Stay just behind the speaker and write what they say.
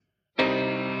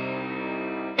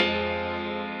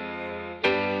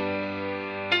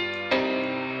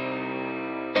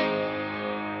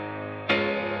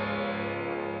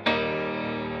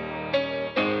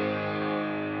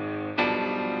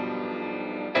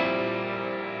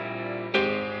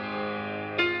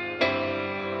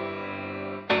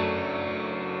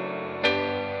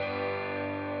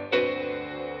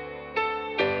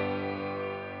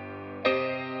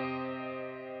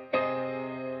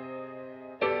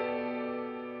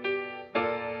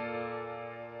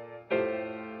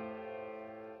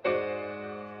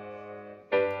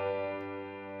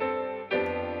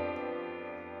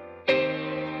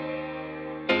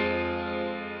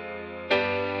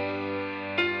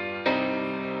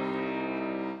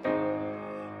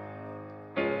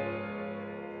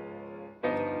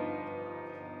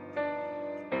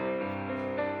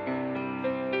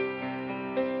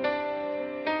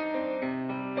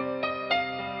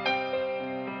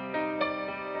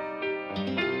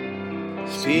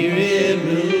Spirit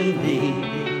move me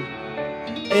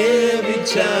every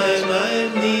time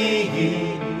I'm near you,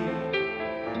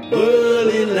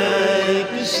 whirling like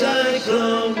a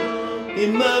cyclone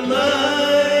in my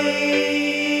mind.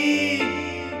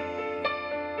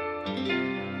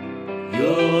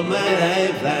 You're my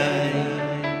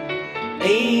lifeline,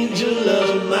 angel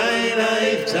of my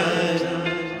lifetime,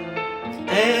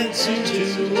 answer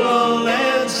to all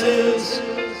answers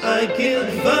I can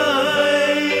find.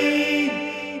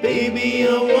 Baby, I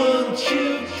want you,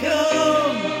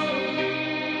 come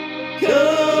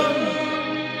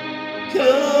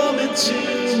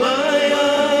into my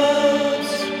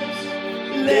arms.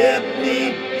 Let me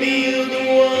feel the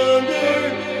wonder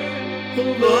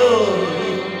of all.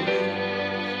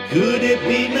 Could it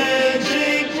be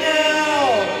magic now,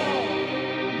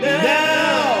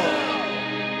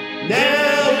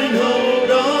 and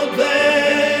hold on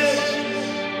fast?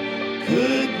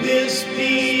 Could this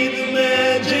be the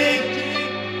magic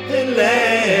at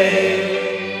last?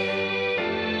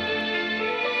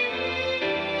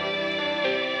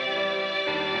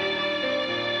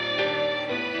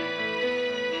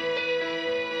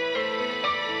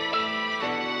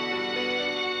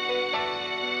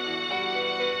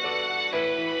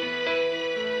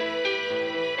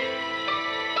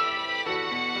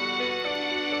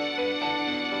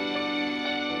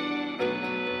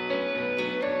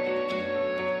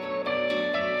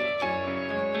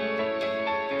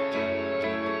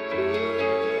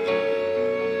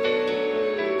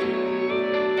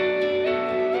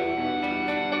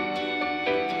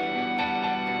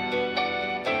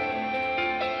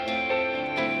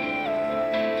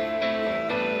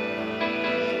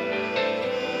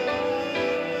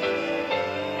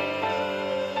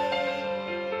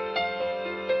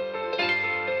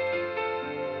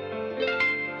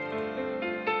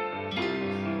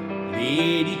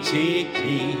 Lady, take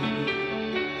me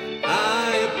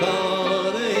high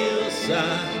upon a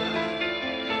hillside,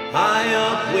 high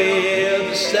up where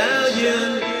the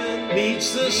stallion meets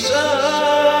the sun.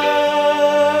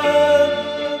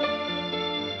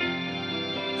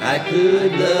 I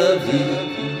could love you,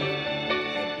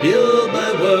 build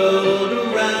my world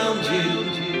around you,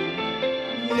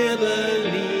 never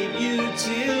leave you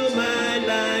till my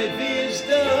life is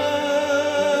done.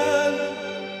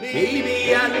 Baby,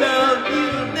 I love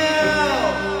you now.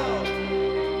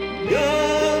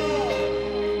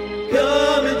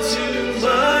 Come into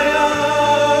my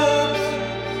arms.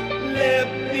 Let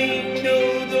me know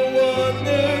the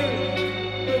wonder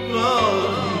of all.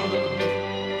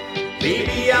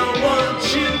 Baby, I want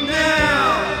you now,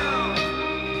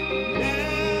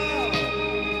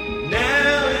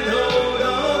 and hold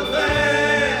on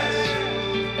fast.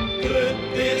 Could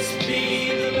this be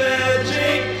the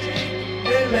magic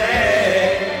at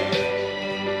last?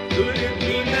 Could it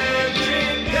be magic?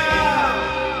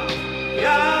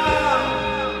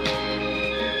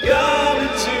 Come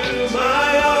into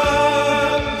my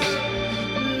arms.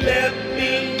 Let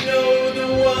me know the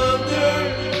wonder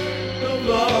of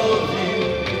all of you.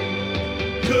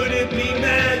 Could it be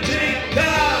magic?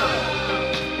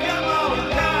 Come on,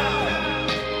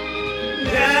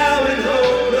 now and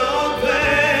hold on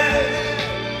fast.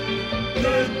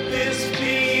 Could this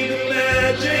be the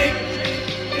magic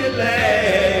at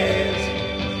last?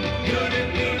 Could it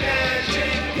be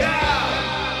magic?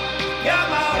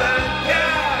 Come on and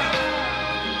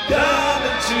come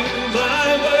into my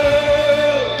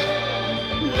world.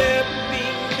 Let me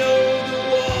know the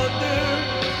wonder.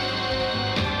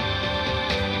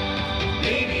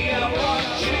 Baby, I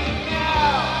want you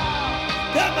now.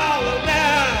 Come on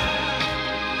now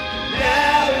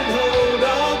and hold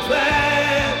on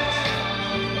fast.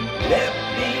 Let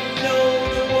me know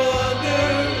the wonder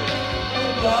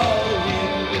of all you.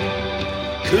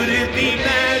 Could it be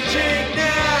magic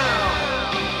now?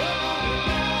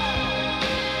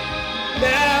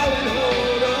 Now and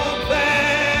hold on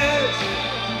fast.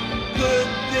 Could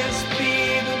this be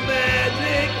the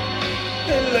magic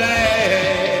at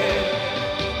last?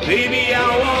 Baby, I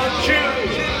want you.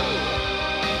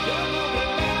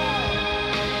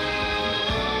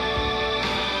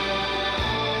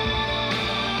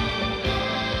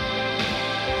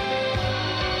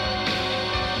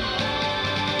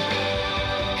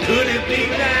 Could it be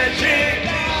magic?